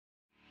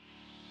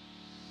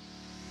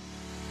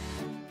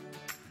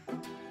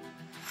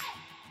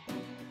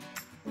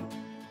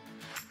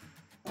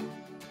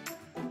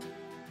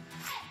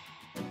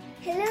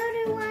Hello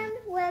everyone,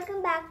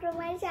 welcome back to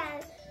my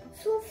channel.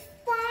 So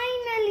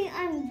finally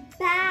I'm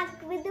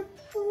back with a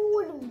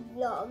food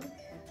vlog.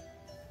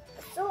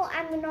 So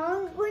I'm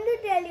not going to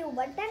tell you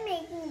what I'm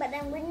making, but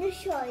I'm going to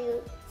show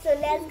you. So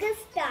let's get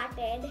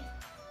started.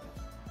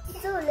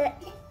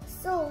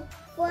 So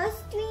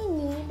first we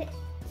need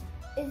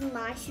is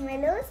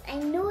marshmallows. I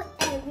know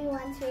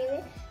everyone's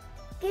favorite.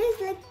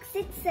 Kids like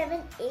 6,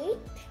 7, 8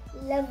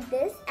 love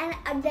this, and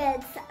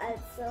adults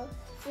also.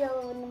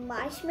 So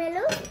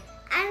marshmallows,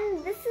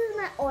 and this is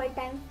my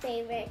all-time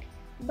favorite,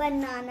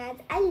 bananas.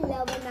 I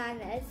love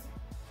bananas.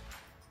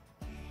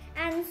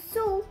 And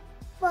so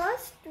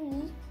first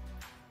we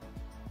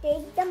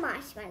take the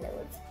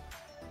marshmallows,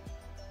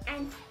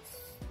 and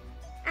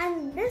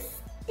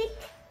this stick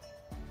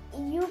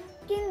you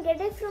can get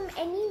it from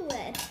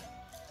anywhere.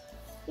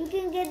 You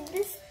can get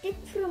this stick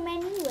from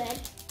anywhere.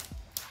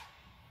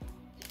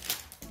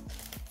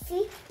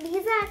 See,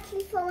 these are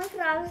actually for my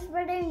crafts,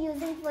 but I'm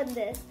using for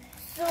this.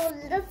 So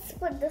let's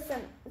put this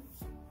in.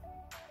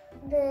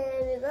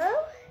 There we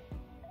go.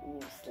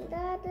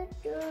 Slide it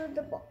to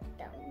the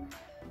bottom.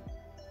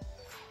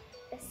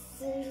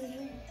 That's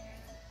it.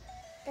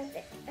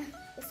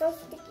 It's so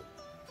sticky.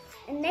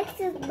 And next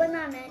is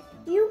banana.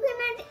 You can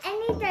add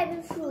any type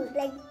of fruit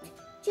like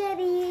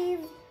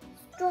cherries,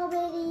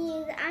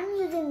 strawberries. I'm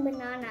using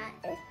banana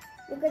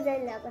because I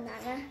love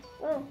banana.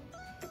 Oh,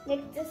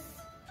 next is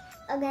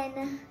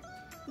again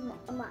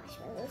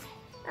marshmallows.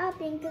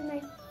 Pink is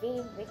my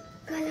favorite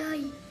color.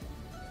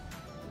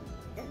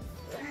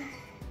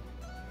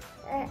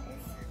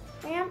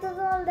 My hands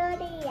are all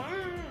dirty.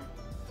 Yeah.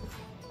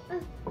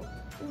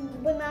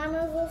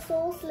 Bananas are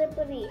so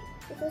slippery.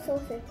 This is so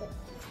slippery.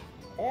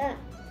 Yeah.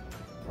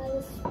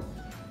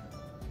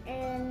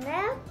 And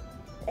now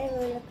I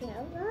will look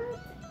like that.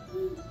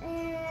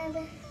 And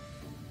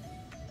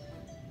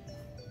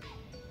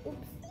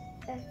oops,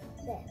 that's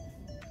there.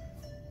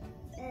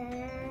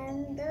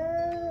 And the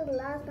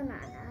last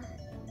banana.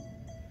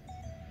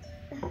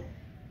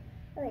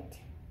 Wait.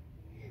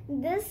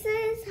 This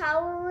is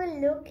how it will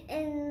look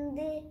in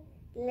the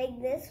like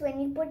this when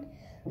you put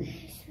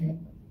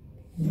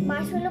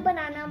marshmallow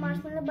banana,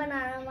 marshmallow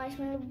banana,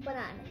 marshmallow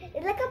banana.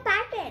 It's like a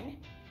pattern.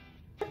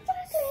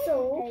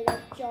 So I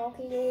love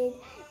chocolate.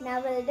 Now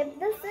we'll dip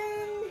this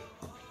in.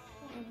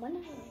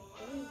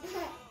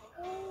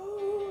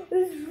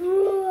 It's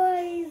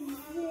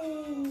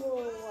rising.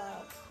 Oh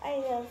wow! I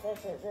love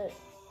this.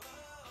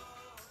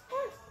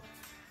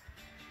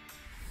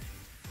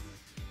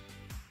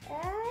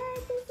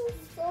 This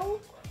is so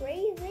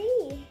crazy.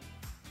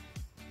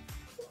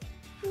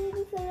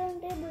 This around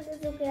table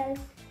is okay.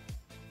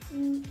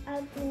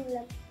 I'll clean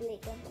up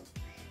later.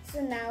 So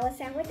now it's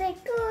time to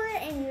decor,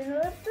 and you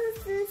know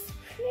this is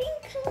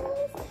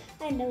sprinkles,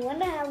 and I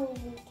wanna have a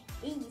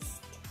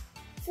taste.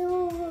 So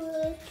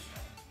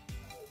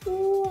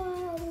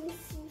wow,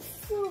 this is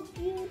so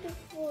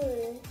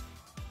beautiful.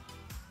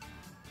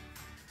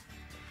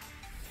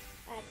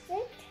 That's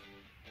it.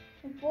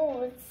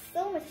 Whoa, it's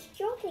so much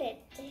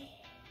chocolate.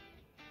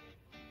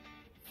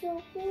 So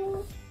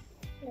cool.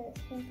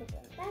 Let's put it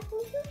back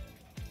also.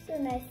 So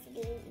nice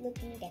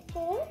looking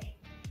decor.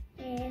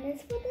 And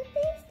let's put the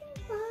tasting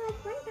part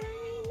one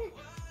time.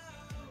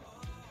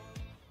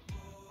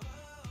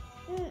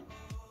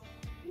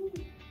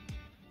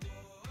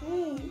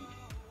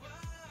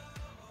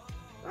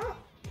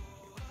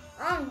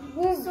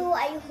 So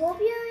I hope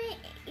you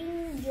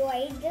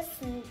enjoyed this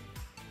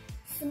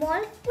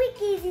small,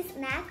 quick, easy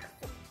snack.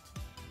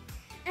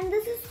 And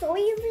this is so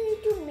easy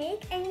to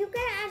make, and you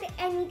can add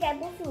any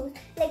type of fruits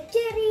like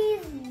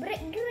cherries,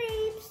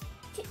 grapes,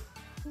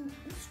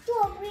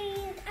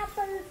 strawberries,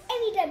 apples,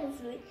 any type of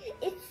fruit.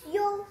 It's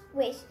your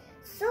wish.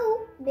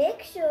 So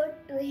make sure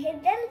to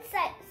hit the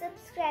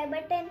subscribe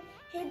button,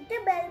 hit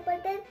the bell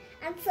button,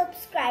 and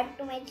subscribe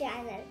to my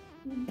channel.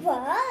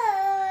 Bye.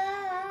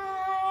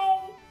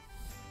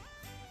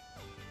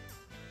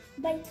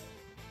 Bye.